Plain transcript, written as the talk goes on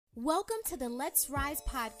Welcome to the Let's Rise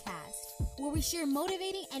podcast, where we share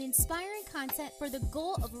motivating and inspiring content for the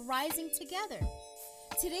goal of rising together.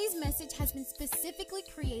 Today's message has been specifically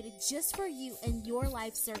created just for you and your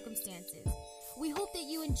life circumstances. We hope that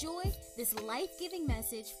you enjoy this life-giving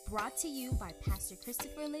message brought to you by Pastor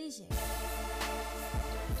Christopher Lejeune.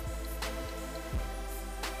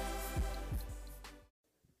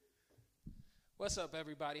 What's up,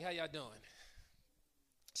 everybody? How y'all doing?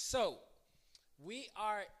 So, we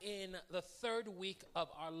are in the third week of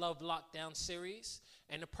our Love Lockdown series,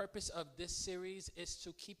 and the purpose of this series is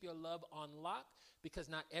to keep your love on lock, because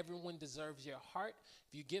not everyone deserves your heart.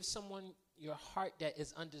 If you give someone your heart that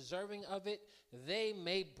is undeserving of it, they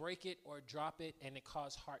may break it or drop it, and it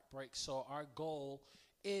cause heartbreak. So our goal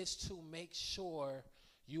is to make sure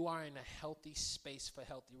you are in a healthy space for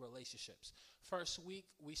healthy relationships. First week,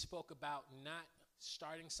 we spoke about not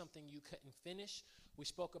starting something you couldn't finish. We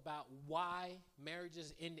spoke about why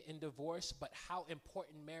marriages end in divorce, but how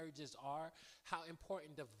important marriages are, how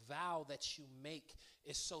important the vow that you make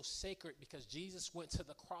is so sacred, because Jesus went to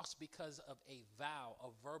the cross because of a vow, a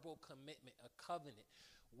verbal commitment, a covenant.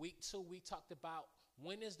 Week 2, we talked about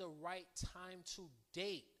when is the right time to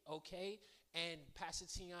date, okay? And Pastor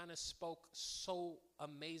Tiana spoke so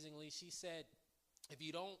amazingly. She said, if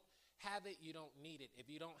you don't have it, you don't need it. If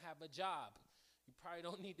you don't have a job, you probably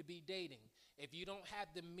don't need to be dating. If you don't have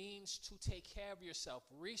the means to take care of yourself,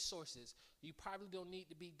 resources, you probably don't need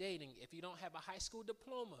to be dating. If you don't have a high school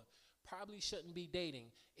diploma, probably shouldn't be dating.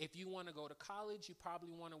 If you want to go to college, you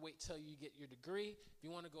probably want to wait till you get your degree. If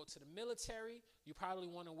you want to go to the military, you probably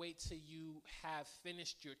want to wait till you have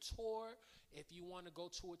finished your tour. If you want to go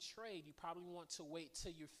to a trade, you probably want to wait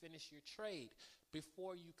till you finish your trade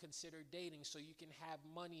before you consider dating, so you can have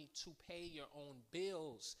money to pay your own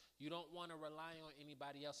bills. You don't want to rely on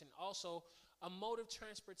anybody else. And also, a mode of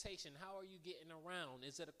transportation. How are you getting around?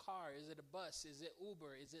 Is it a car? Is it a bus? Is it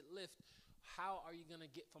Uber? Is it Lyft? How are you going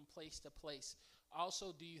to get from place to place?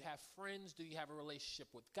 Also, do you have friends? Do you have a relationship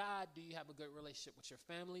with God? Do you have a good relationship with your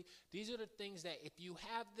family? These are the things that if you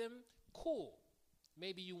have them, cool.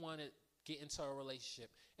 Maybe you want to get into a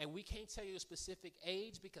relationship. And we can't tell you a specific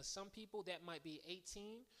age, because some people that might be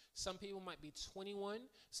 18, some people might be 21,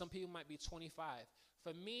 some people might be 25.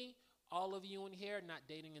 For me, all of you in here not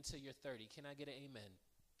dating until you're 30. Can I get an amen?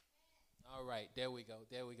 All right, there we go.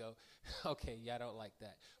 Okay, y'all don't like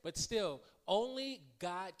that. But still, only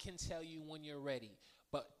God can tell you when you're ready.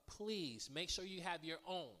 But please, make sure you have your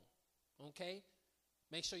own, okay?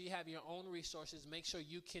 Make sure you have your own resources. Make sure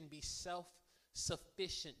you can be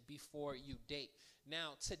self-sufficient before you date.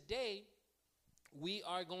 Now, today, we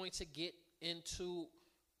are going to get into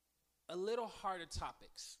a little harder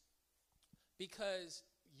topics, because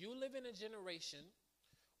you live in a generation,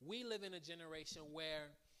 we live in a generation where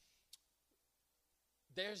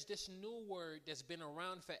there's this new word that's been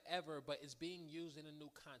around forever, but it's being used in a new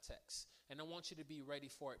context. And I want you to be ready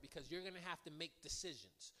for it, because you're going to have to make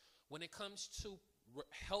decisions. When it comes to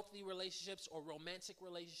healthy relationships or romantic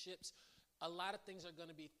relationships, a lot of things are going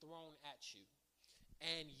to be thrown at you,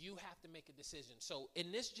 and you have to make a decision. So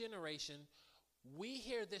in this generation, we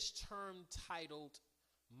hear this term titled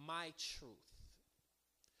My Truth.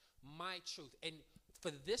 My truth. And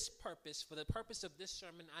for this purpose, for the purpose of this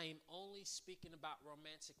sermon, I am only speaking about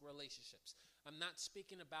romantic relationships. I'm not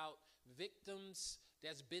speaking about victims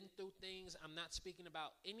that's been through things. I'm not speaking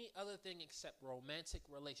about any other thing except romantic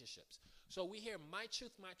relationships. So we hear my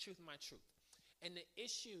truth, my truth, my truth. And the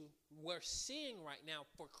issue we're seeing right now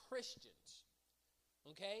for Christians,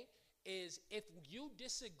 okay, is if you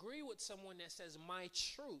disagree with someone that says my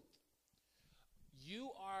truth,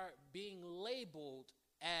 you are being labeled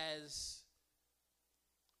as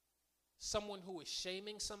someone who is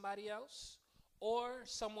shaming somebody else, or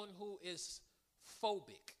someone who is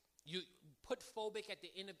phobic. You put phobic at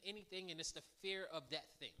the end of anything, and it's the fear of that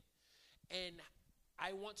thing. And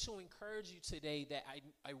I want to encourage you today that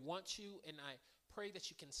I want you, and I pray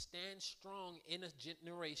that you can stand strong in a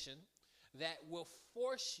generation that will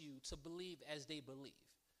force you to believe as they believe.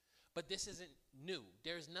 But this isn't new.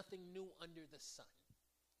 There's nothing new under the sun.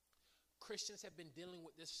 Christians have been dealing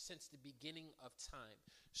with this since the beginning of time.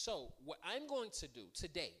 So what I'm going to do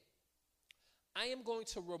today, I am going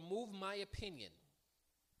to remove my opinion,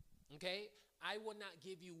 okay? I will not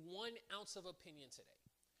give you 1 ounce of opinion today.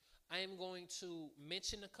 I am going to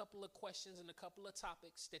mention a couple of questions and a couple of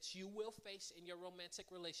topics that you will face in your romantic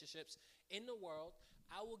relationships in the world.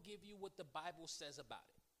 I will give you what the Bible says about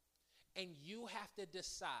it, and you have to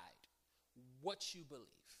decide what you believe.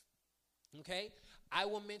 Okay? I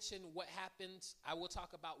will mention what happens. I will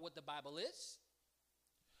talk about what the Bible is.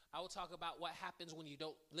 I will talk about what happens when you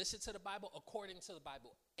don't listen to the Bible according to the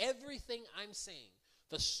Bible. Everything I'm saying,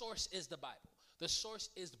 the source is the Bible. The source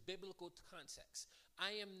is biblical context.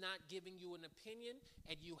 I am not giving you an opinion,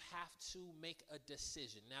 and you have to make a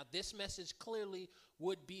decision. Now, this message clearly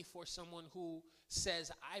would be for someone who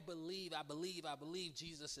says, I believe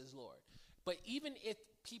Jesus is Lord. But even if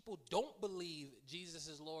people don't believe Jesus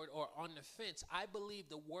is Lord or on the fence, I believe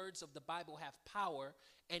the words of the Bible have power,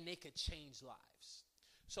 and they could change lives.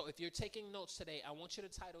 So if you're taking notes today, I want you to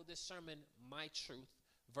title this sermon, My Truth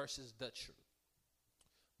versus the Truth.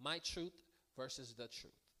 My Truth versus the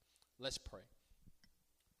Truth. Let's pray.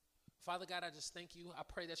 Father God, I just thank you. I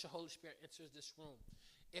pray that your Holy Spirit enters this room.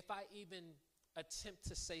 If I even attempt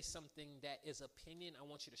to say something that is opinion, I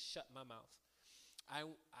want you to shut my mouth.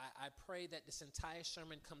 I pray that this entire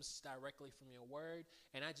sermon comes directly from your word,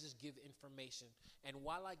 and I just give information. And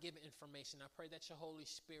while I give information, I pray that your Holy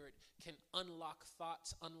Spirit can unlock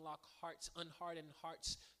thoughts, unlock hearts, unharden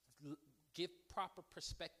hearts, give proper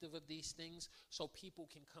perspective of these things so people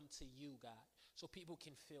can come to you, God, so people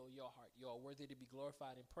can feel your heart. You are worthy to be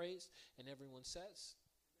glorified and praised, and everyone says,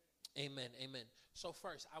 amen, amen. So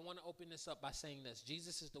first, I want to open this up by saying this.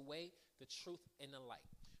 Jesus is the way, the truth, and the light.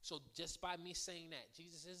 So just by me saying that,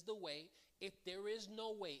 Jesus is the way. If there is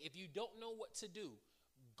no way, if you don't know what to do,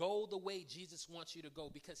 go the way Jesus wants you to go,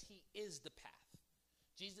 because he is the path.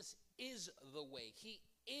 Jesus is the way. He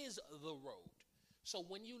is the road. So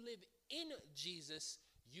when you live in Jesus,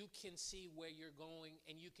 you can see where you're going,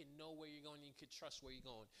 and you can know where you're going, and you can trust where you're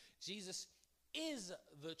going. Jesus is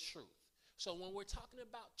the truth. So when we're talking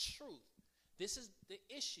about truth, this is the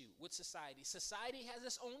issue with society. Society has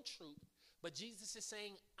its own truth, but Jesus is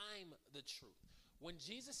saying, I'm the truth. When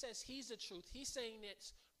Jesus says he's the truth, he's saying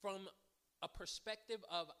it from a perspective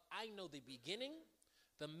of, I know the beginning,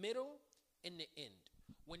 the middle, and the end.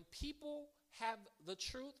 When people have the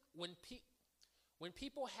truth, when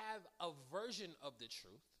people have a version of the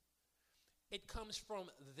truth, it comes from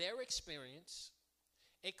their experience,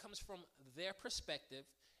 it comes from their perspective,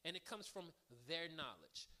 and it comes from their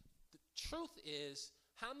knowledge. The truth is,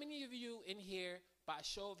 how many of you in here, by a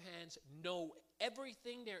show of hands, know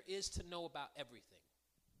everything there is to know about everything?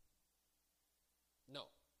 No.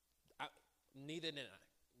 Neither did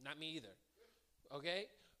I. Not me either. Okay?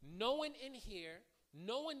 No one in here,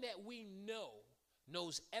 no one that we know,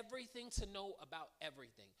 knows everything to know about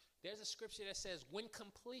everything. There's a scripture that says, when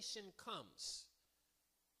completion comes,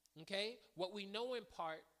 okay, what we know in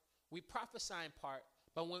part, we prophesy in part,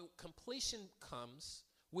 but when completion comes,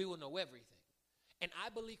 we will know everything. And I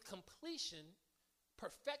believe completion,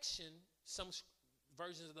 perfection, some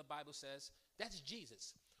versions of the Bible says, that's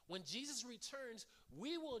Jesus. When Jesus returns,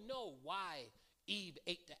 we will know why Eve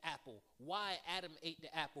ate the apple, why Adam ate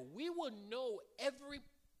the apple. We will know every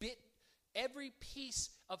bit, every piece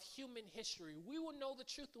of human history. We will know the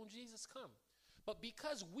truth when Jesus comes. But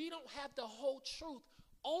because we don't have the whole truth,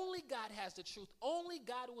 only God has the truth. Only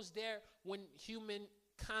God was there when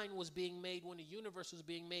humankind was being made, when the universe was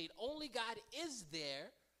being made. Only God is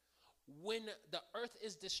there when the earth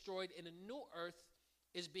is destroyed and a new earth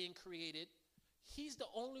is being created. He's the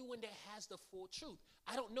only one that has the full truth.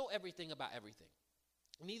 I don't know everything about everything.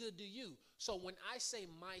 Neither do you. So when I say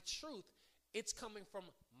my truth, it's coming from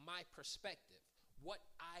my perspective, what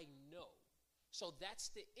I know. So that's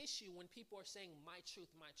the issue when people are saying my truth,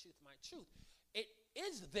 my truth, my truth. It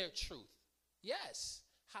is their truth, yes.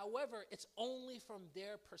 However, it's only from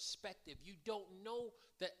their perspective. You don't know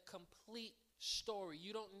the complete story.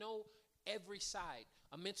 You don't know every side.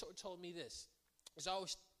 A mentor told me this. There's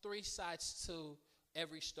always three sides to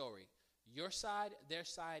every story. Your side, their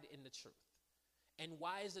side, and the truth. And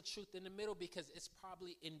why is the truth in the middle? Because it's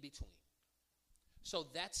probably in between. So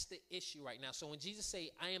that's the issue right now. So when Jesus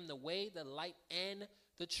say, I am the way, the light, and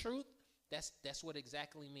the truth, that's what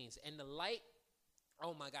exactly means. And the light,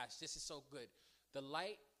 oh my gosh, this is so good. The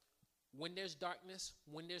light, when there's darkness,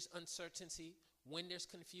 when there's uncertainty, when there's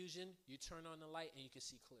confusion, you turn on the light and you can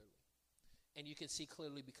see clearly. And you can see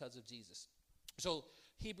clearly because of Jesus. So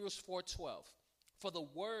Hebrews 4:12, for the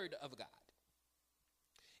word of God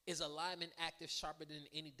is alive and active, sharper than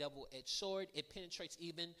any double-edged sword. It penetrates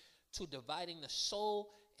even to dividing the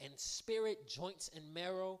soul and spirit, joints and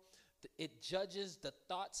marrow. It judges the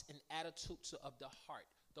thoughts and attitudes of the heart.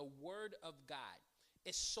 The word of God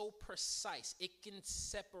is so precise. It can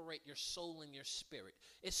separate your soul and your spirit.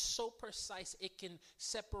 It's so precise. It can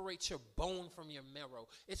separate your bone from your marrow.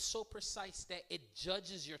 It's so precise that it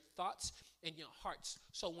judges your thoughts and your hearts.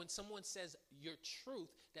 So when someone says your truth,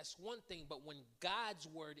 that's one thing. But when God's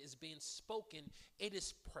word is being spoken, it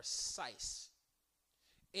is precise.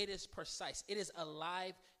 It is precise. It is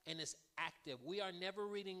alive and it's active. We are never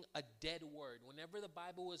reading a dead word. Whenever the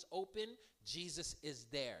Bible is open, Jesus is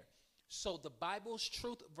there. So the Bible's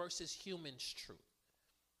truth versus human's truth.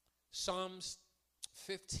 Psalms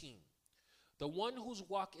 15. The one whose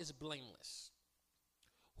walk is blameless,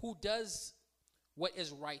 who does what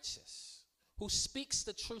is righteous, who speaks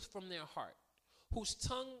the truth from their heart, whose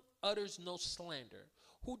tongue utters no slander,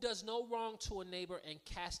 who does no wrong to a neighbor and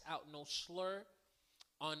cast out no slur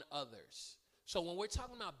on others. So when we're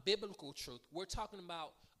talking about biblical truth, we're talking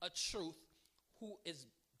about a truth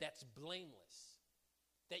that's blameless,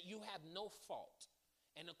 that you have no fault.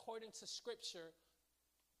 And according to Scripture,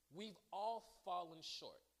 we've all fallen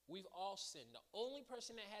short. We've all sinned. The only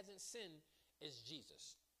person that hasn't sinned is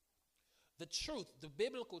Jesus. The truth, the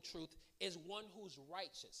biblical truth, is one who's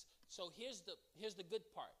righteous. So here's the good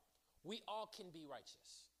part. We all can be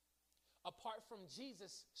righteous. Apart from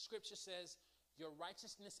Jesus, Scripture says, your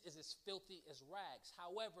righteousness is as filthy as rags.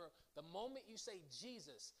 However, the moment you say,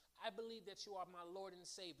 Jesus, I believe that you are my Lord and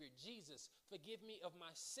Savior. Jesus, forgive me of my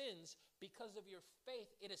sins. Because of your faith,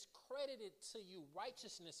 it is credited to you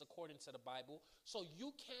righteousness according to the Bible. So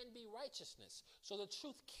you can be righteousness. So the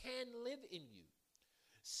truth can live in you.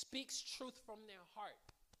 Speaks truth from their heart.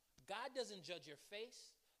 God doesn't judge your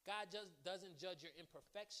face. God doesn't judge your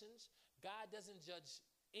imperfections. God doesn't judge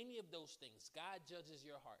any of those things. God judges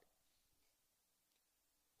your heart.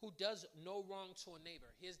 Who does no wrong to a neighbor.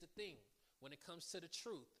 Here's the thing. When it comes to the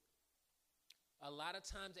truth, a lot of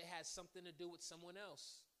times it has something to do with someone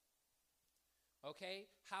else. Okay?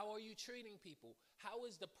 How are you treating people? How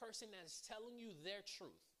is the person that is telling you their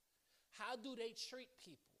truth? How do they treat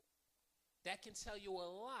people? That can tell you a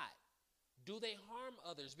lot. Do they harm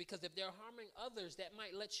others? Because if they're harming others, that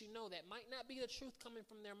might let you know that might not be the truth coming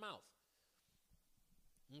from their mouth.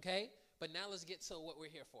 Okay? But now let's get to what we're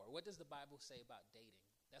here for. What does the Bible say about dating?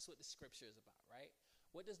 That's what the Scripture is about, right?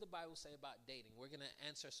 What does the Bible say about dating? We're going to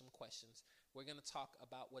answer some questions. We're going to talk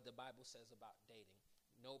about what the Bible says about dating.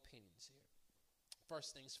 No opinions here.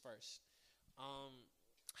 First things first.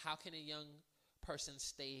 How can a young person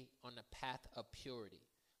stay on the path of purity?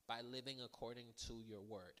 By living according to your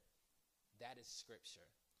word. That is Scripture.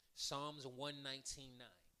 Psalms 119:9.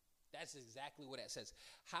 That's exactly what that says.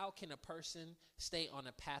 How can a person stay on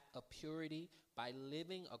a path of purity? By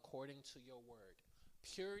living according to your word.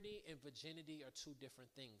 Purity and virginity are two different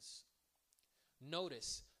things.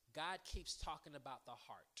 Notice, God keeps talking about the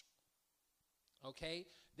heart. Okay?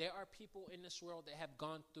 There are people in this world that have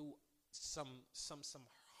gone through some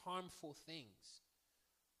harmful things.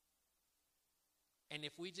 And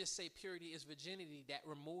if we just say purity is virginity, that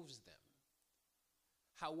removes them.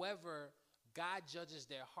 However, God judges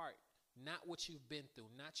their heart, not what you've been through,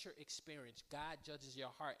 not your experience. God judges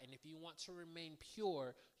your heart. And if you want to remain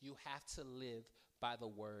pure, you have to live by the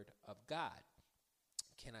word of God.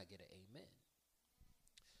 Can I get an amen?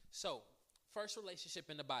 So, first relationship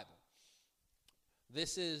in the Bible.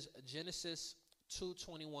 This is Genesis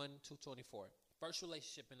 2:21, 2:24. First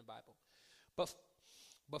relationship in the Bible.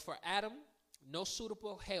 But for Adam, no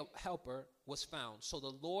suitable helper was found. So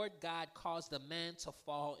the Lord God caused the man to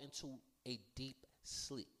fall into a deep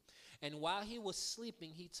sleep. And while he was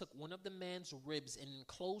sleeping, he took one of the man's ribs and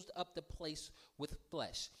enclosed up the place with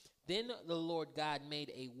flesh. Then the Lord God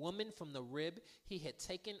made a woman from the rib he had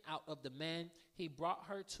taken out of the man. He brought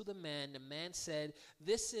her to the man. The man said,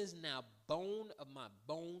 "This is now bone of my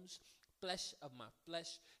bones, flesh of my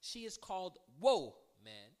flesh. She is called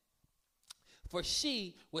man, for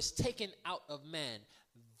she was taken out of man.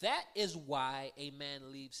 That is why a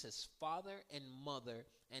man leaves his father and mother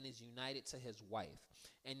and is united to his wife,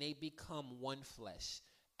 and they become one flesh.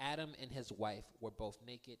 Adam and his wife were both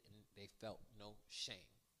naked, and they felt no shame."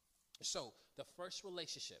 So the first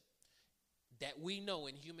relationship that we know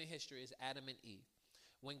in human history is Adam and Eve.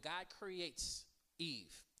 When God creates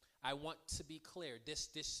Eve, I want to be clear, this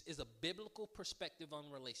is a biblical perspective on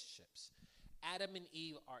relationships. Adam and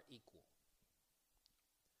Eve are equal.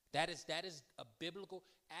 That is a biblical.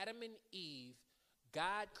 Adam and Eve,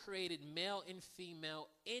 God created male and female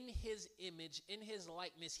in his image, in his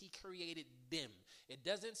likeness. He created them. It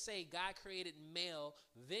doesn't say God created male,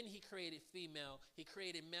 then he created female. He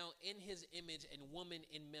created male in his image and woman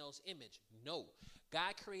in male's image. No.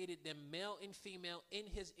 God created them male and female in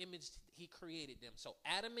his image. He created them. So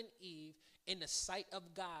Adam and Eve, in the sight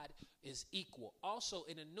of God, is equal. Also,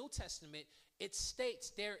 in the New Testament, it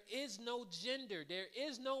states there is no gender. There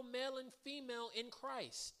is no male and female in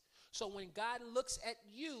Christ. So when God looks at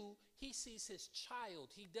you, he sees his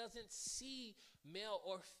child. He doesn't see male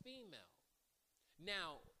or female.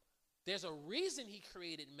 Now, there's a reason he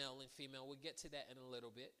created male and female. We'll get to that in a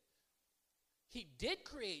little bit. He did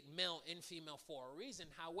create male and female for a reason.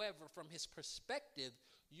 However, from his perspective,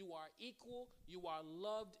 you are equal, you are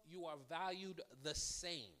loved, you are valued the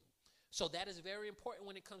same. So that is very important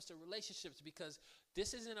when it comes to relationships, because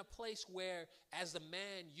this isn't a place where, as a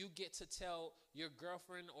man, you get to tell your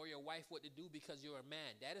girlfriend or your wife what to do because you're a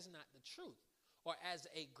man. That is not the truth. Or as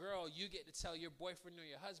a girl, you get to tell your boyfriend or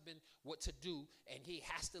your husband what to do, and he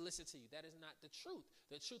has to listen to you. That is not the truth.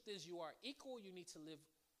 The truth is you are equal. You need to live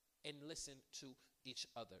and listen to each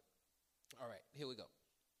other. All right, here we go.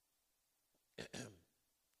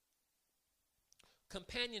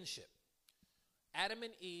 Companionship. Adam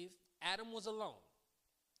and Eve. Adam was alone.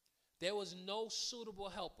 There was no suitable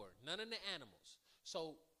helper, none of the animals.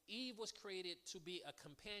 So Eve was created to be a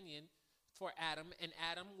companion for Adam, and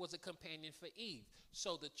Adam was a companion for Eve.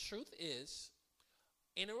 So the truth is,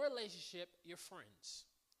 in a relationship, you're friends.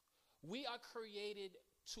 We are created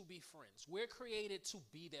to be friends. We're created to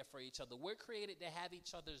be there for each other. We're created to have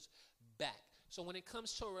each other's back. So when it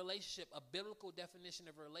comes to a relationship, a biblical definition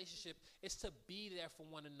of a relationship is to be there for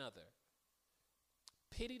one another.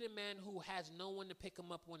 Pity the man who has no one to pick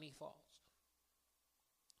him up when he falls.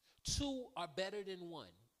 Two are better than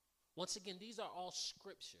one. Once again, these are all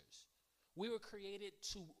scriptures. We were created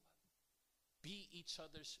to be each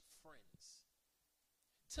other's friends.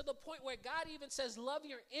 To the point where God even says, love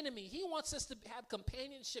your enemy. He wants us to have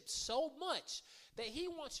companionship so much that he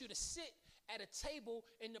wants you to sit at a table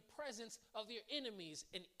in the presence of your enemies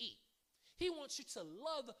and eat. He wants you to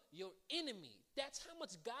love your enemy. That's how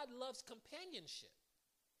much God loves companionship.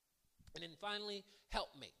 And then finally,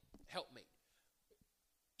 helpmate. Helpmate.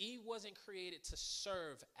 Eve wasn't created to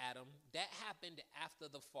serve Adam. That happened after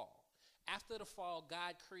the fall. After the fall,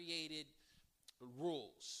 God created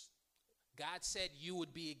rules. God said you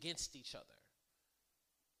would be against each other.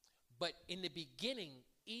 But in the beginning,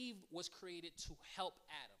 Eve was created to help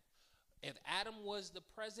Adam. If Adam was the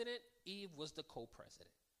president, Eve was the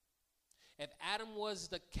co-president. If Adam was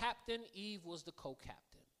the captain, Eve was the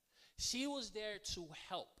co-captain. She was there to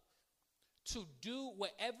help. To do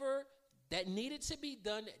whatever that needed to be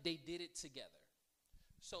done, they did it together.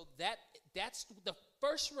 So that's the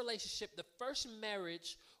first relationship, the first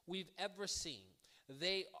marriage we've ever seen.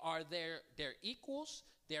 They're equals,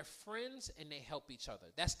 they're friends, and they help each other.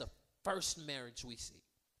 That's the first marriage we see.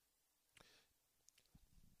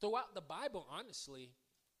 Throughout the Bible, honestly,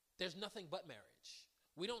 there's nothing but marriage.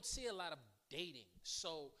 We don't see a lot of dating.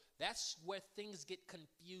 So that's where things get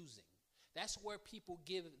confusing. That's where people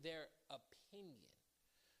give their opinion,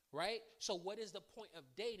 right? So what is the point of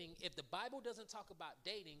dating if the Bible doesn't talk about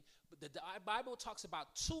dating, but the Bible talks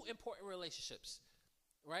about two important relationships,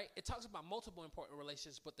 right? It talks about multiple important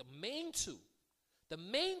relationships, but the main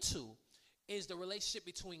two is the relationship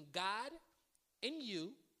between God and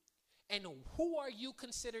you, and who are you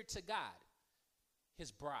considered to God?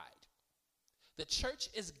 His bride. The church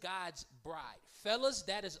is God's bride. Fellas,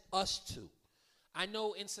 that is us too. I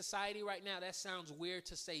know in society right now that sounds weird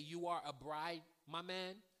to say you are a bride, my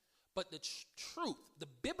man. But the truth, the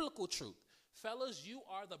biblical truth, fellas, you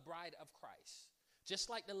are the bride of Christ. Just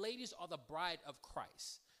like the ladies are the bride of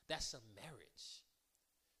Christ. That's a marriage.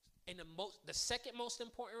 And the second most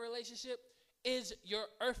important relationship is your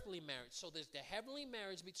earthly marriage. So there's the heavenly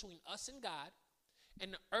marriage between us and God,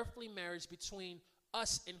 and the earthly marriage between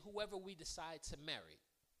us and whoever we decide to marry.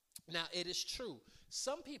 Now, it is true.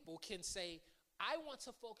 Some people can say, I want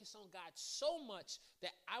to focus on God so much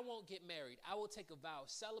that I won't get married. I will take a vow of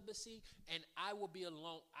celibacy and I will be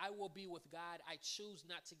alone. I will be with God. I choose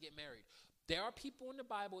not to get married. There are people in the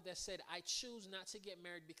Bible that said, I choose not to get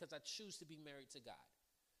married because I choose to be married to God.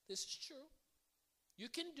 This is true. You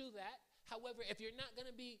can do that. However, if you're not going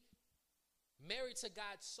to be married to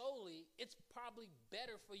God solely, it's probably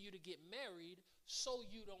better for you to get married so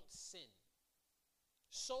you don't sin.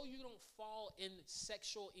 So you don't fall in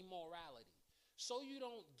sexual immorality. So you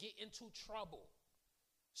don't get into trouble.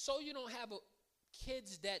 So you don't have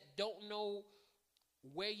kids that don't know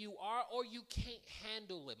where you are, or you can't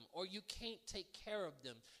handle them, or you can't take care of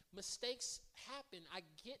them. Mistakes happen. I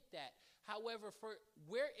get that. However,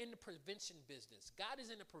 we're in the prevention business. God is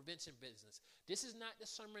in the prevention business. This is not the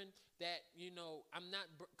sermon that, I'm not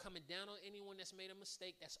coming down on anyone that's made a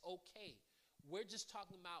mistake. That's okay. We're just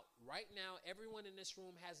talking about right now, everyone in this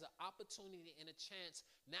room has an opportunity and a chance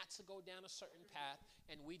not to go down a certain path,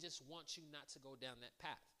 and we just want you not to go down that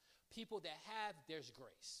path. People that have, there's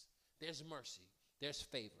grace, there's mercy, there's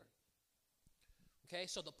favor. Okay,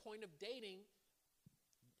 so the point of dating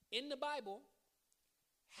in the Bible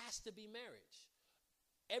has to be marriage.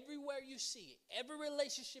 Everywhere you see it, every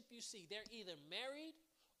relationship you see, they're either married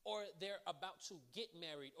or they're about to get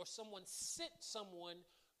married, or someone sent someone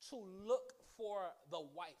to look for the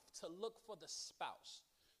wife, to look for the spouse.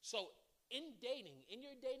 So in dating, in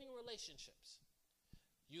your dating relationships,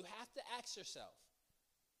 you have to ask yourself,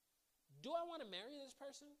 do I want to marry this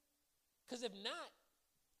person? Because if not,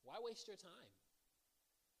 why waste your time?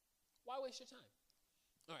 Why waste your time?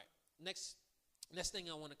 All right, next thing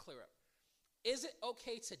I want to clear up. Is it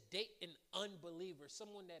okay to date an unbeliever,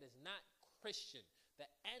 someone that is not Christian? The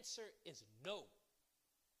answer is no.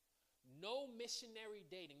 No missionary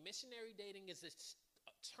dating. Missionary dating is a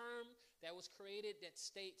term that was created that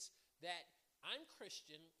states that I'm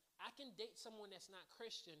Christian, I can date someone that's not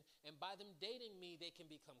Christian, and by them dating me, they can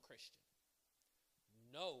become Christian.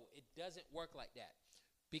 No, it doesn't work like that.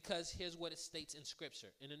 Because here's what it states in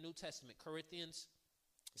Scripture. In the New Testament, Corinthians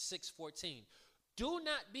 6:14. Do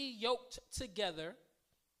not be yoked together,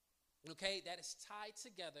 okay? That is tied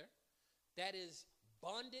together. That is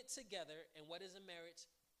bonded together. And what is a marriage?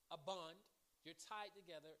 A bond. You're tied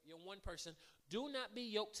together. You're one person. Do not be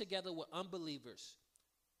yoked together with unbelievers.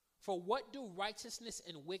 For what do righteousness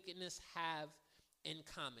and wickedness have in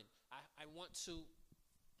common? I want to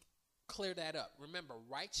clear that up. Remember,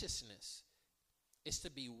 righteousness is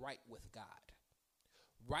to be right with God.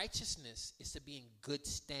 Righteousness is to be in good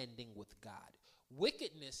standing with God.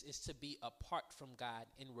 Wickedness is to be apart from God,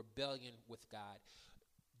 in rebellion with God,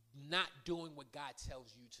 not doing what God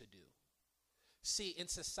tells you to do. See, in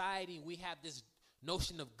society, we have this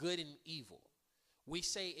notion of good and evil. We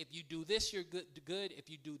say if you do this, you're good. If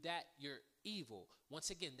you do that, you're evil. Once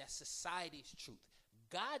again, that's society's truth.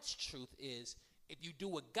 God's truth is if you do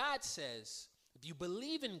what God says, if you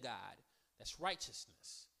believe in God, that's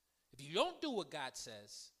righteousness. If you don't do what God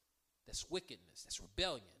says, that's wickedness, that's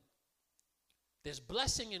rebellion. There's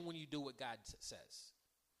blessing in when you do what God says.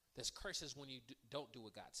 There's curses when you don't do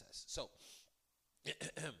what God says. So,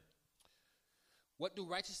 what do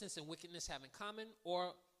righteousness and wickedness have in common?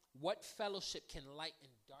 Or what fellowship can light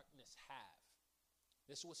and darkness have?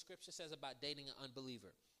 This is what Scripture says about dating an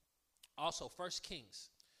unbeliever. Also, 1 Kings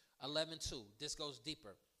 11:2. This goes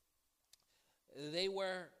deeper. They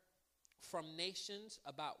were from nations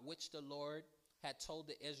about which the Lord had told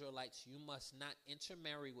the Israelites, you must not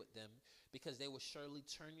intermarry with them, because they will surely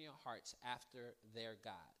turn your hearts after their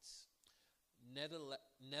gods.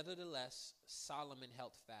 Nevertheless, Solomon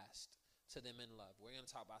held fast to them in love. We're going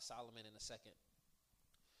to talk about Solomon in a second.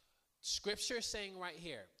 Scripture is saying right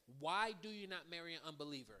here, why do you not marry an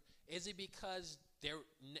unbeliever? Is it because they're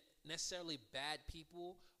necessarily bad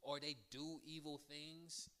people or they do evil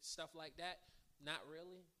things, stuff like that? Not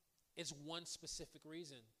really. It's one specific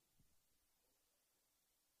reason.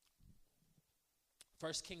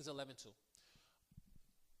 1 Kings 11:2.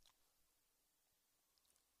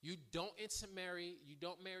 You don't intermarry, you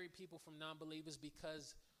don't marry people from non-believers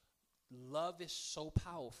because love is so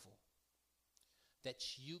powerful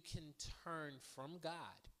that you can turn from God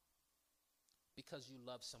because you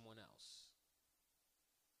love someone else.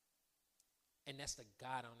 And that's the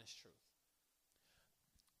God honest truth.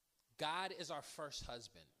 God is our first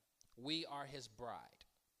husband. We are his bride.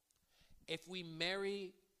 If we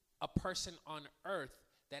marry a person on earth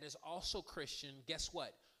that is also Christian, guess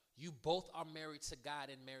what? You both are married to God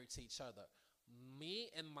and married to each other. Me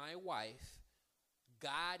and my wife,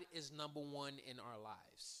 God is number one in our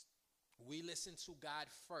lives. We listen to God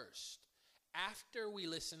first. After we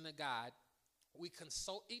listen to God, we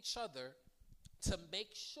consult each other to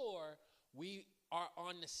make sure we are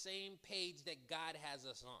on the same page that God has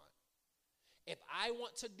us on. If I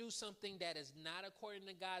want to do something that is not according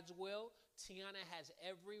to God's will, Tiana has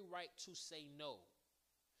every right to say no.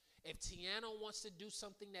 If Tiana wants to do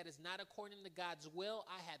something that is not according to God's will,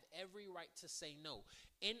 I have every right to say no.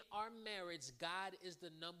 In our marriage, God is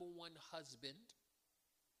the number one husband.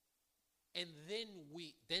 And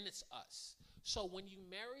then it's us. So when you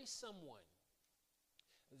marry someone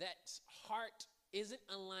that heart isn't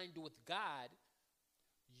aligned with God,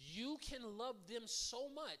 you can love them so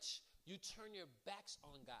much, you turn your backs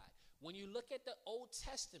on God. When you look at the Old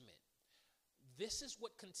Testament, this is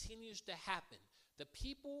what continues to happen. The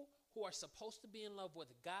people who are supposed to be in love with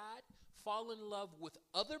God fall in love with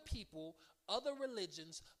other people, other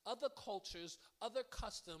religions, other cultures, other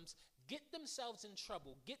customs, get themselves in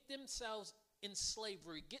trouble, get themselves in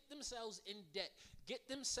slavery, get themselves in debt, get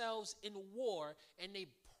themselves in war, and they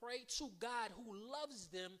pray to God who loves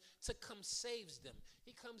them to come saves them.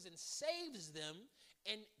 He comes and saves them,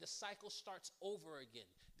 and the cycle starts over again.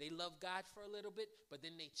 They love God for a little bit, but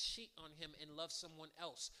then they cheat on him and love someone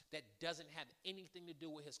else that doesn't have anything to do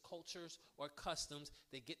with his cultures or customs.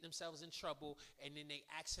 They get themselves in trouble, and then they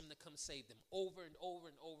ask him to come save them over and over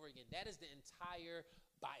and over again. That is the entire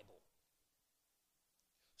Bible.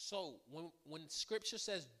 So when scripture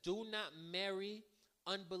says do not marry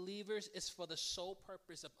unbelievers, it's for the sole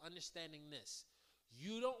purpose of understanding this.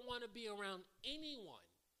 You don't want to be around anyone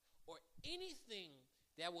or anything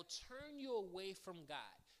that will turn you away from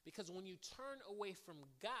God. Because when you turn away from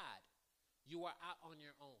God, you are out on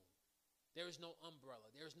your own. There is no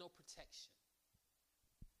umbrella. There is no protection.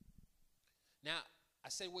 Now, I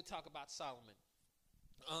said we'll talk about Solomon.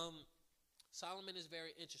 Solomon is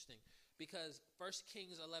very interesting because 1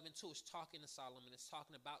 Kings 11:2 is talking to Solomon. It's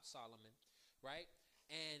talking about Solomon, right?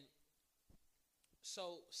 And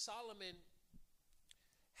so Solomon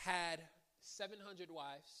had 700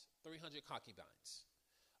 wives, 300 concubines.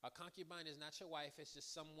 A concubine is not your wife. It's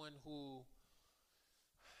just someone who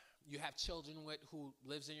you have children with, who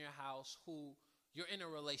lives in your house, who you're in a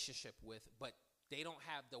relationship with, but they don't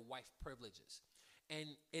have the wife privileges.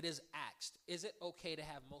 And it is asked, is it okay to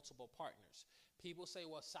have multiple partners? People say,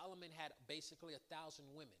 well, Solomon had basically 1,000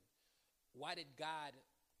 women. Why did God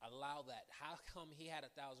allow that? How come he had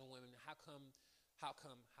 1,000 women? How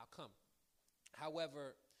come?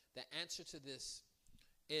 However, the answer to this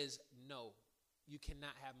is no. You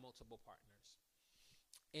cannot have multiple partners.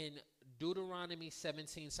 In Deuteronomy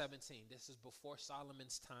 17:17, this is before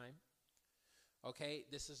Solomon's time. Okay,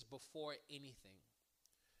 this is before anything.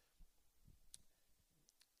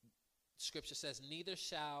 Scripture says, neither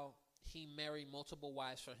shall he marry multiple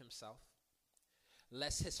wives for himself,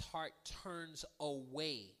 lest his heart turns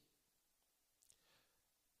away.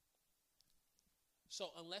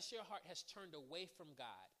 So unless your heart has turned away from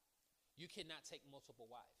God, you cannot take multiple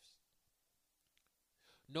wives.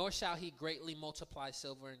 Nor shall he greatly multiply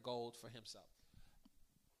silver and gold for himself.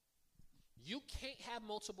 You can't have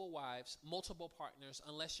multiple wives, multiple partners,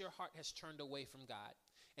 unless your heart has turned away from God.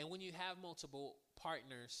 And when you have multiple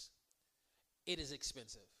partners, it is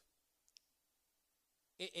expensive.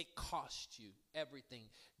 It costs you everything.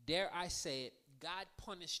 Dare I say it, God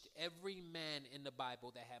punished every man in the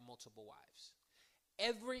Bible that had multiple wives.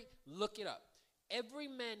 Look it up. Every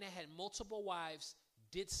man that had multiple wives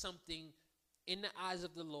did something in the eyes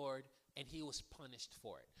of the Lord, and he was punished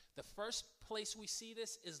for it. The first place we see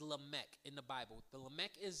this is Lamech in the Bible. The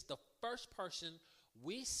Lamech is the first person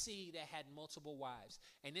we see that had multiple wives.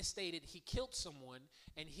 And it stated he killed someone,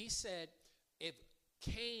 and he said, if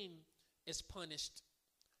Cain is punished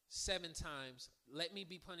 7 times, let me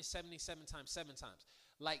be punished 77 times, 7 times.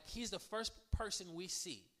 Like, he's the first person we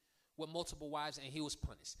see with multiple wives, and he was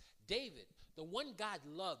punished. David, the one God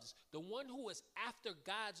loves, the one who is after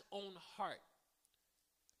God's own heart,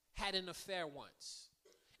 had an affair once,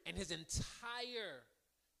 and his entire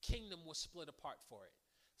kingdom was split apart for it.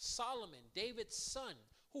 Solomon, David's son,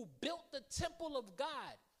 who built the temple of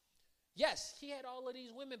God. Yes, he had all of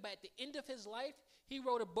these women, but at the end of his life, he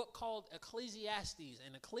wrote a book called Ecclesiastes.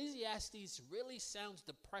 And Ecclesiastes really sounds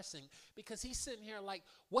depressing because he's sitting here like,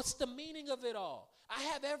 what's the meaning of it all? I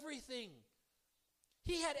have everything.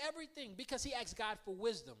 He had everything because he asked God for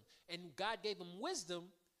wisdom. And God gave him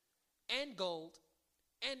wisdom and gold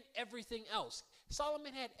and everything else.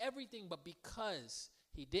 Solomon had everything, but because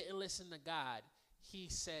he didn't listen to God, he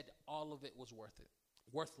said all of it was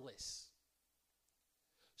worthless.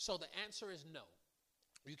 So the answer is no.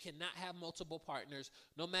 You cannot have multiple partners.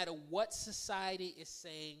 No matter what society is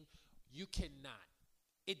saying, you cannot.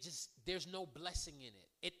 There's no blessing in it.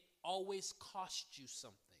 It always costs you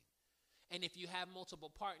something. And if you have multiple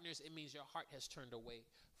partners, it means your heart has turned away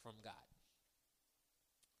from God.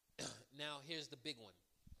 Now, here's the big one.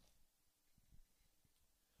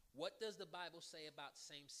 What does the Bible say about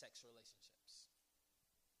same-sex relationships?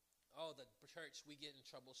 Oh, the church, we get in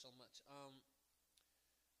trouble so much.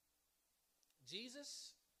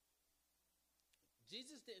 Jesus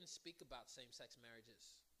didn't speak about same-sex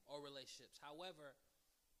marriages or relationships. However,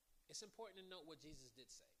 it's important to note what Jesus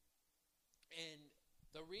did say. And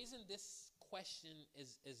the reason this question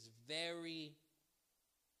is very,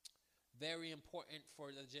 very important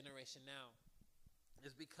for the generation now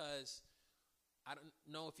is because I don't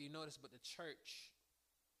know if you noticed, but the church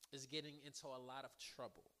is getting into a lot of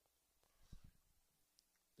trouble.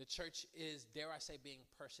 The church is, dare I say, being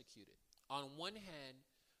persecuted. On one hand,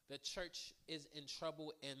 the church is in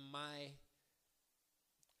trouble in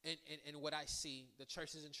what I see. The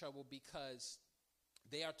church is in trouble because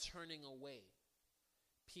they are turning away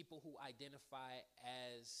people who identify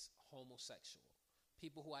as homosexual,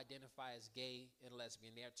 people who identify as gay and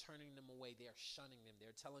lesbian. They are turning them away. They are shunning them.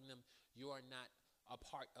 They're telling them, you are not a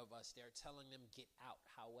part of us. They're telling them, get out.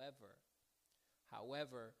 However,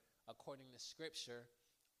 according to Scripture,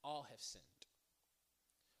 all have sinned.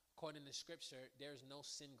 According to Scripture, there is no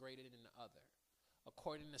sin greater than the other.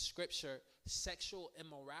 according to scripture, sexual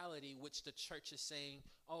immorality, which the church is saying,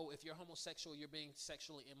 oh, if you're homosexual, you're being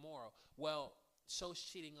sexually immoral. Well, so's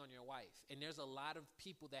cheating on your wife. And there's a lot of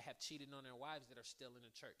people that have cheated on their wives that are still in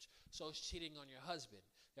the church. So's cheating on your husband.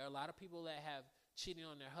 There are a lot of people that have cheated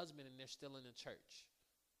on their husband and they're still in the church.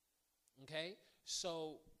 Okay?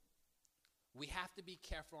 So we have to be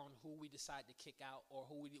careful on who we decide to kick out or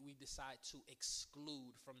who we decide to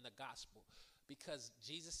exclude from the gospel. Because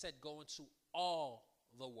Jesus said, go into all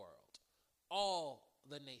the world, all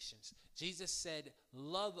the nations. Jesus said,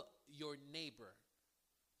 love your neighbor.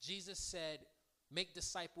 Jesus said, make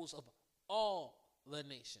disciples of all the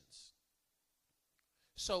nations.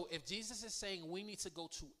 So if Jesus is saying we need to go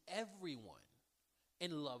to everyone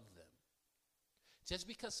and love them, just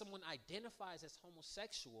because someone identifies as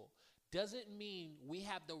homosexual doesn't mean we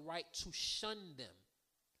have the right to shun them.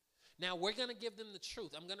 Now, we're going to give them the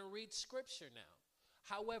truth. I'm going to read scripture now.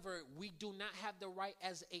 However, we do not have the right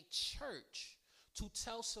as a church to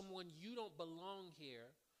tell someone you don't belong here,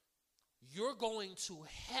 you're going to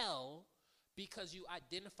hell because you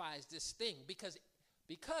identify as this thing.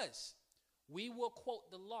 Because we will quote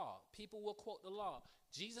the law. People will quote the law.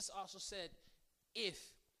 Jesus also said, if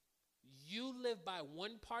you live by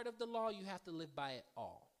one part of the law, you have to live by it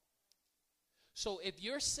all. So if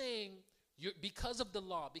you're saying because of the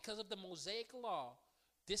law, because of the Mosaic law,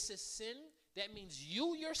 this is sin, that means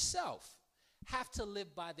you yourself have to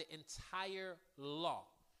live by the entire law.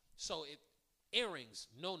 So if earrings,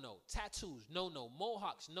 no. Tattoos, no.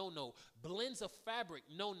 Mohawks, no. Blends of fabric,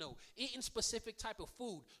 no. Eating specific type of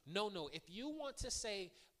food, no. If you want to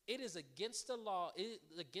say it is against the law, it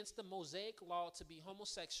is against the Mosaic law to be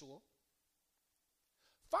homosexual,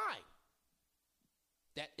 fine.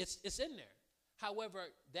 That it's in there. However,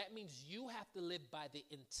 that means you have to live by the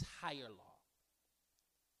entire law.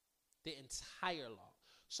 The entire law.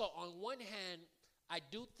 So on one hand, I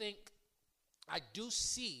do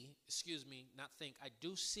see,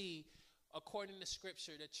 according to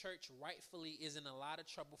scripture, the church rightfully is in a lot of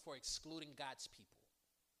trouble for excluding God's people,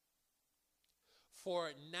 for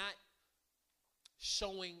not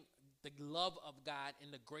showing the love of God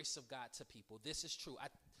and the grace of God to people. This is true.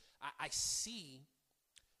 I see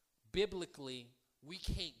biblically we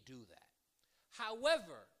can't do that.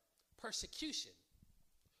 However, persecution,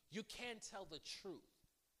 you can tell the truth.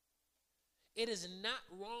 It is not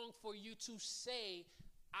wrong for you to say,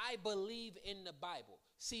 I believe in the Bible.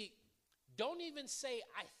 See, don't even say,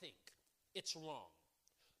 I think it's wrong.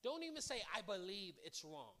 Don't even say, I believe it's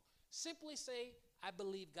wrong. Simply say, I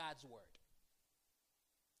believe God's word.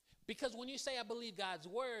 Because when you say, I believe God's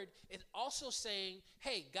word, it's also saying,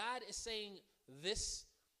 hey, God is saying this,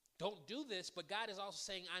 don't do this, but God is also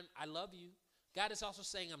saying, I love you. God is also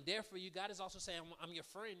saying, I'm there for you. God is also saying, I'm your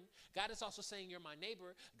friend. God is also saying, you're my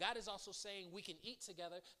neighbor. God is also saying, we can eat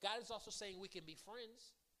together. God is also saying, we can be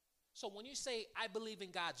friends. So when you say, I believe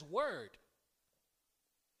in God's word,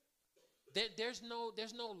 there's no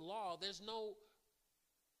law. There's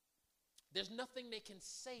nothing they can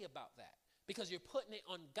say about that because you're putting it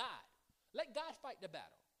on God. Let God fight the battle.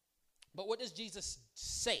 But what does Jesus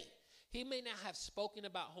say? He may not have spoken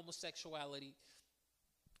about homosexuality,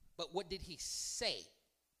 but what did he say?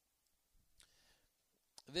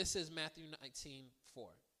 This is Matthew 19:4.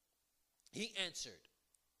 He answered,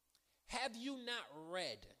 have you not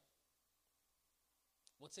read?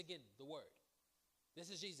 Once again, the word. This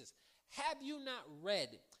is Jesus. Have you not read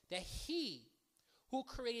that he who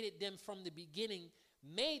created them from the beginning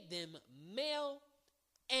made them male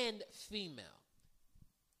and female?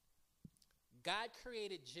 God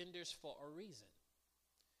created genders for a reason.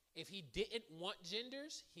 If he didn't want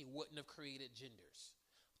genders, he wouldn't have created genders.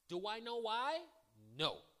 Do I know why?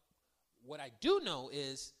 No. What I do know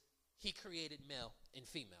is he created male and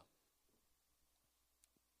female.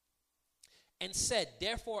 And said,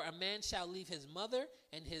 therefore a man shall leave his mother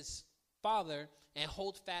and his father and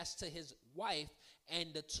hold fast to his wife,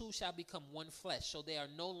 and the two shall become one flesh. So they are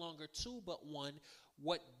no longer two but one.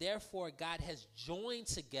 What therefore God has joined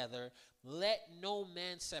together, let no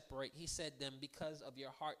man separate. He said them, because of your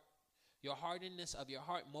hardness of your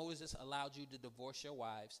heart, Moses allowed you to divorce your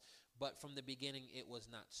wives, but from the beginning it was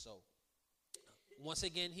not so. Once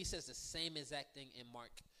again, he says the same exact thing in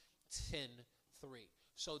Mark 10:3.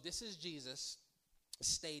 So this is Jesus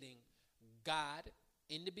stating God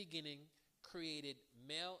in the beginning created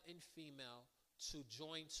male and female to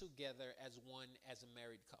join together as one, as a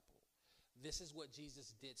married couple. This is what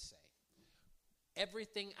Jesus did say.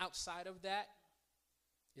 Everything outside of that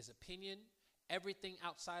is opinion. Everything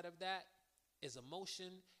outside of that is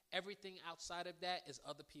emotion. Everything outside of that is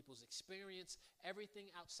other people's experience. Everything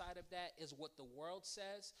outside of that is what the world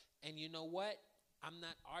says. And you know what? I'm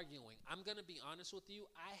not arguing. I'm going to be honest with you.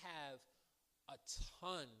 I have a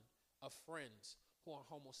ton of friends who are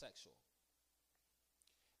homosexual.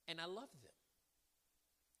 And I love them.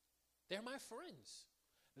 They're my friends.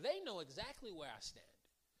 They know exactly where I stand.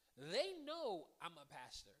 They know I'm a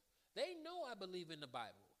pastor. They know I believe in the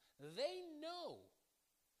Bible. They know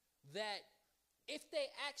that if they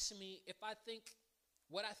ask me if I think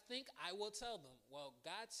what I think, I will tell them, well,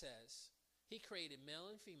 God says he created male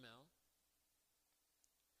and female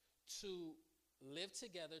to live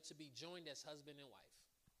together, to be joined as husband and wife.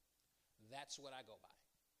 That's what I go by.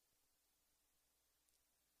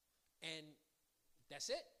 And that's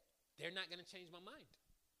it. They're not going to change my mind.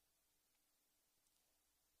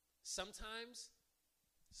 Sometimes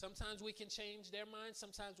we can change their minds.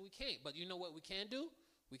 Sometimes we can't. But you know what we can do?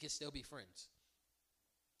 We can still be friends.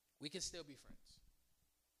 We can still be friends.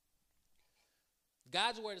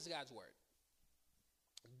 God's word is God's word.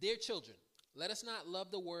 Dear children, let us not love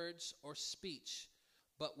the words or speech,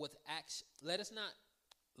 but with action. Let us not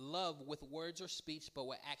love with words or speech, but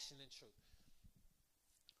with action and truth.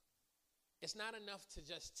 It's not enough to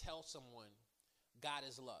just tell someone God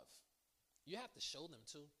is love. You have to show them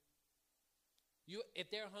too. If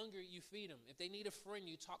they're hungry, you feed them. If they need a friend,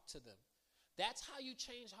 you talk to them. That's how you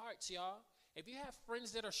change hearts, y'all. If you have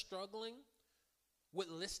friends that are struggling with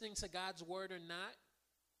listening to God's word or not,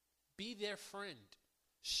 be their friend.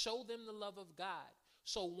 Show them the love of God.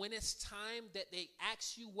 So when it's time that they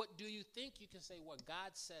ask you, what do you think? You can say, well,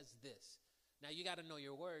 God says this. Now, you got to know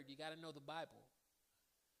your word. You got to know the Bible.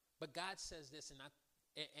 But God says this,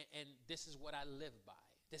 and this is what I live by.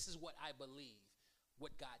 This is what I believe,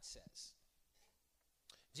 what God says.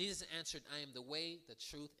 Jesus answered, I am the way, the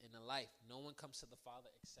truth, and the life. No one comes to the Father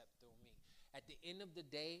except through me. At the end of the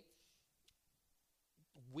day,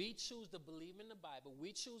 we choose to believe in the Bible.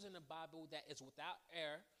 We choose in the Bible that is without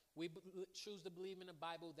error. We choose to believe in a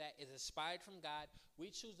Bible that is inspired from God.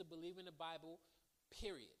 We choose to believe in the Bible,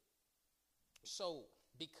 period. So,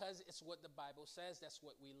 because it's what the Bible says, that's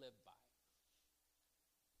what we live by.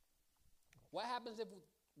 What happens if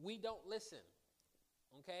we don't listen?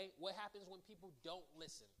 Okay? What happens when people don't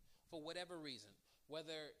listen for whatever reason?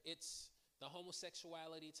 Whether it's the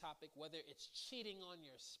homosexuality topic, whether it's cheating on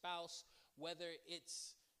your spouse, whether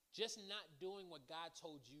it's just not doing what God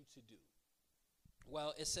told you to do.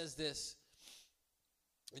 Well, it says this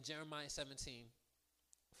in Jeremiah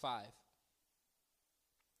 17:5.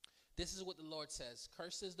 This is what the Lord says.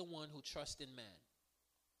 Cursed is the one who trusts in man.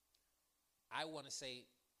 I want to say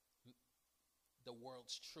the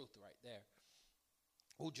world's truth right there.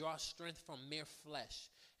 Who draws strength from mere flesh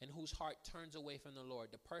and whose heart turns away from the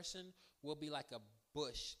Lord. The person will be like a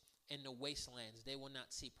bush in the wastelands. They will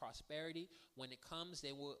not see prosperity. When it comes,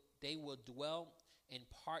 they will dwell in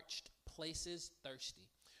parched places, thirsty.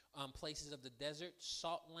 Places of the desert,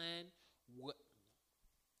 salt land,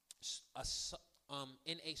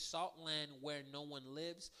 in a salt land where no one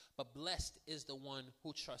lives. But blessed is the one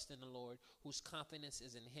who trusts in the Lord, whose confidence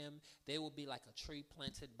is in him. They will be like a tree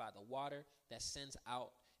planted by the water that sends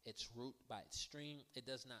out its root by its stream. It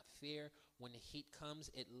does not fear when the heat comes.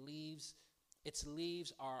 Its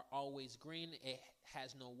leaves are always green. It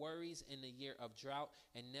has no worries in the year of drought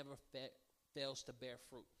and never fails to bear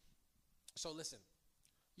fruit. So listen,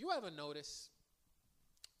 you ever notice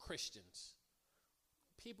Christians,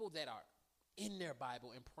 people that are in their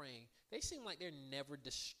Bible and praying, they seem like they're never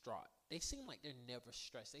distraught. They seem like they're never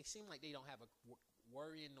stressed. They seem like they don't have a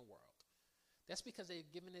worry in the world. That's because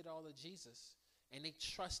they've given it all to Jesus, and they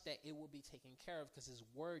trust that it will be taken care of because his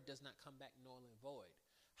word does not come back null and void.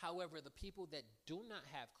 However, the people that do not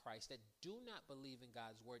have Christ, that do not believe in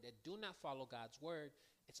God's word, that do not follow God's word,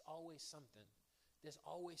 it's always something. There's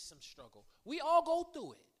always some struggle. We all go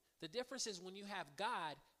through it. The difference is when you have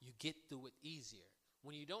God, you get through it easier.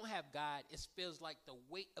 When you don't have God, it feels like the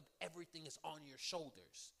weight of everything is on your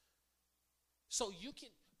shoulders. So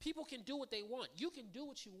people can do what they want. You can do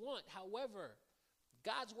what you want. However,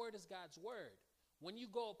 God's word is God's word. When you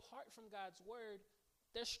go apart from God's word,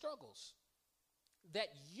 there's struggles that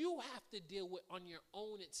you have to deal with on your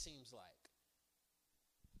own, it seems like.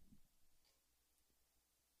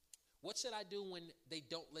 What should I do when they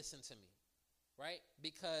don't listen to me, right?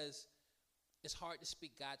 Because it's hard to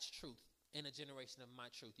speak God's truth in a generation of my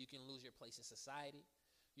truth. You can lose your place in society.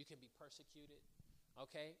 You can be persecuted,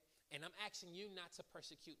 okay? And I'm asking you not to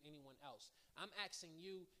persecute anyone else. I'm asking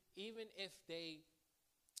you, even if they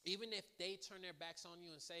turn their backs on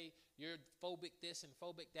you and say you're phobic this and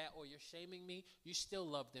phobic that, or you're shaming me, you still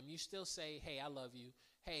love them. You still say, hey, I love you.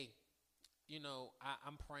 Hey,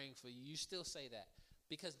 I'm praying for you. You still say that.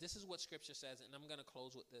 Because this is what Scripture says, and I'm going to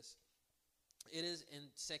close with this. It is in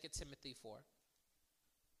 2 Timothy 4.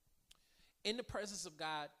 In the presence of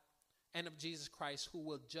God and of Jesus Christ, who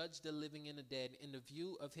will judge the living and the dead, in the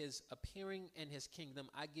view of his appearing and his kingdom,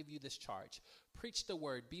 I give you this charge. Preach the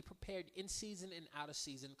word. Be prepared in season and out of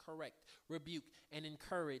season. Correct, rebuke, and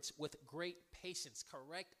encourage with great patience.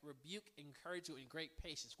 Correct, rebuke, encourage with great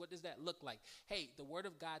patience. What does that look like? Hey, the word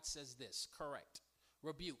of God says this. Correct.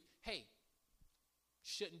 Rebuke. Hey,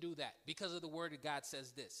 shouldn't do that because of the word of God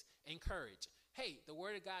says this. Encourage. Hey, the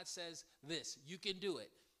word of God says this. You can do it.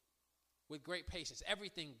 With great patience.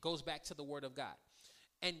 Everything goes back to the word of God.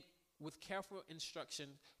 And with careful instruction,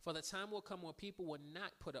 for the time will come when people will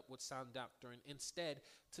not put up with sound doctrine. Instead,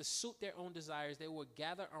 to suit their own desires, they will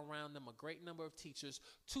gather around them a great number of teachers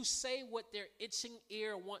to say what their itching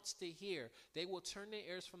ear wants to hear. They will turn their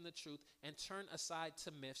ears from the truth and turn aside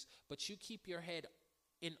to myths. But you keep your head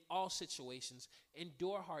in all situations,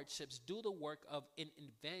 endure hardships, do the work of an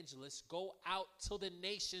evangelist, go out to the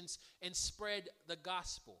nations and spread the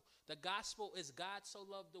gospel. The gospel is God so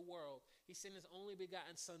loved the world, he sent his only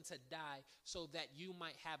begotten son to die so that you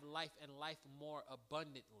might have life and life more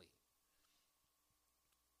abundantly.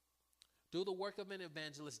 Do the work of an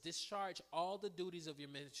evangelist, discharge all the duties of your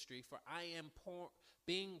ministry, for I am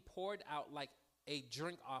being poured out like a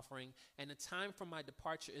drink offering, and the time for my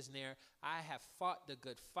departure is near. I have fought the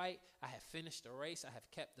good fight. I have finished the race. I have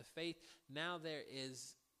kept the faith. Now there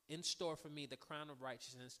is in store for me the crown of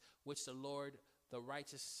righteousness, which the Lord, the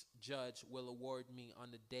righteous judge, will award me on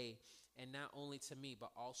the day, and not only to me, but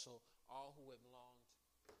also all who have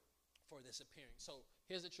longed for this appearing. So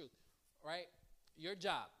here's the truth, right? Your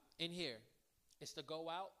job in here is to go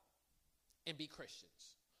out and be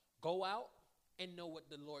Christians. Go out and know what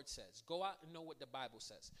the Lord says. Go out and know what the Bible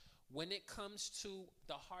says. When it comes to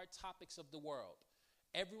the hard topics of the world,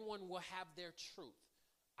 everyone will have their truth.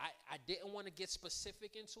 I didn't want to get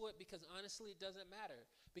specific into it because honestly it doesn't matter,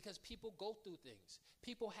 because people go through things.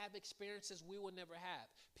 People have experiences we will never have.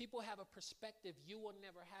 People have a perspective you will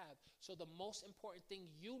never have. So the most important thing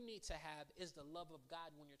you need to have is the love of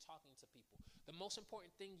God when you're talking to people. The most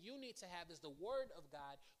important thing you need to have is the word of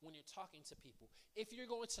God when you're talking to people. If you're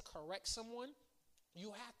going to correct someone, you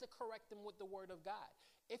have to correct them with the word of God.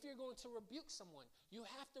 If you're going to rebuke someone, you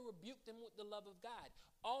have to rebuke them with the love of God.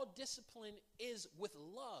 All discipline is with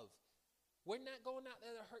love. We're not going out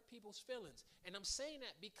there to hurt people's feelings. And I'm saying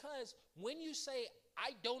that because when you say,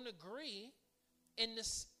 I don't agree in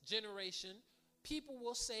this generation, people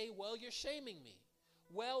will say, well, you're shaming me.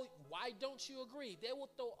 Well, why don't you agree? They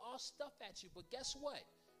will throw all stuff at you. But guess what?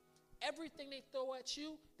 Everything they throw at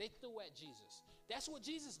you, they threw at Jesus. That's what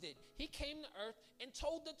Jesus did. He came to earth and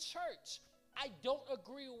told the church, I don't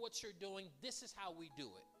agree with what you're doing. This is how we do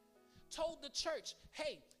it. Told the church,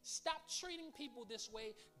 hey, stop treating people this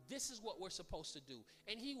way. This is what we're supposed to do.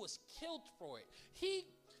 And he was killed for it. He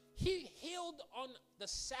healed on the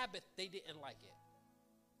Sabbath. They didn't like it.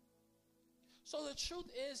 So the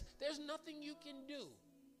truth is, there's nothing you can do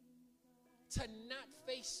to not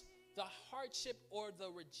face the hardship or the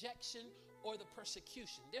rejection or the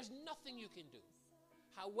persecution. There's nothing you can do.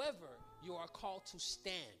 However, you are called to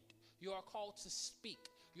stand. You are called to speak.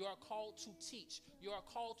 You are called to teach. You are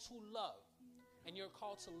called to love. And you're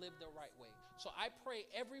called to live the right way. So I pray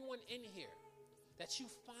everyone in here that you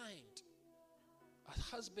find a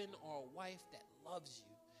husband or a wife that loves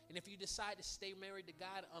you. And if you decide to stay married to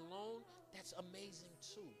God alone, that's amazing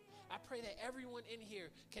too. I pray that everyone in here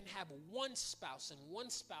can have one spouse and one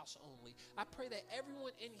spouse only. I pray that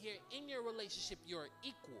everyone in here, in your relationship, you're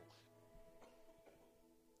equal.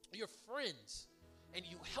 You're friends and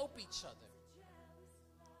you help each other.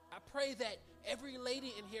 I pray that every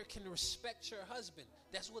lady in here can respect your husband.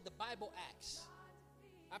 That's what the Bible asks.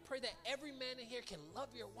 I pray that every man in here can love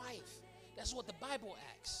your wife. That's what the Bible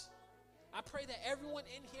asks. I pray that everyone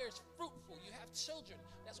in here is fruitful. You have children.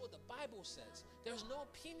 That's what the Bible says. There's no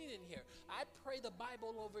opinion in here. I pray the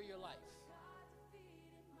Bible over your life.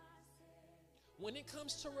 When it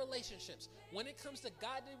comes to relationships, when it comes to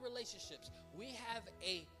godly relationships, we have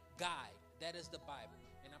a guide. That is the Bible.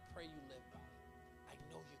 And I pray you live by it. I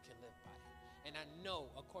know you can live by it. And I know,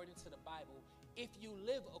 according to the Bible, if you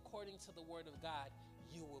live according to the word of God,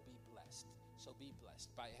 you will be blessed. So be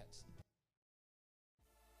blessed. Bow your heads.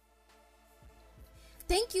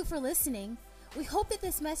 Thank you for listening. We hope that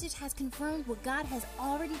this message has confirmed what God has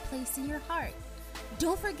already placed in your heart.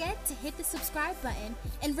 Don't forget to hit the subscribe button.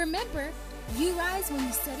 And remember, you rise when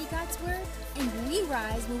you study God's word, and we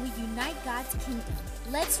rise when we unite God's kingdom.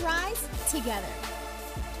 Let's rise together.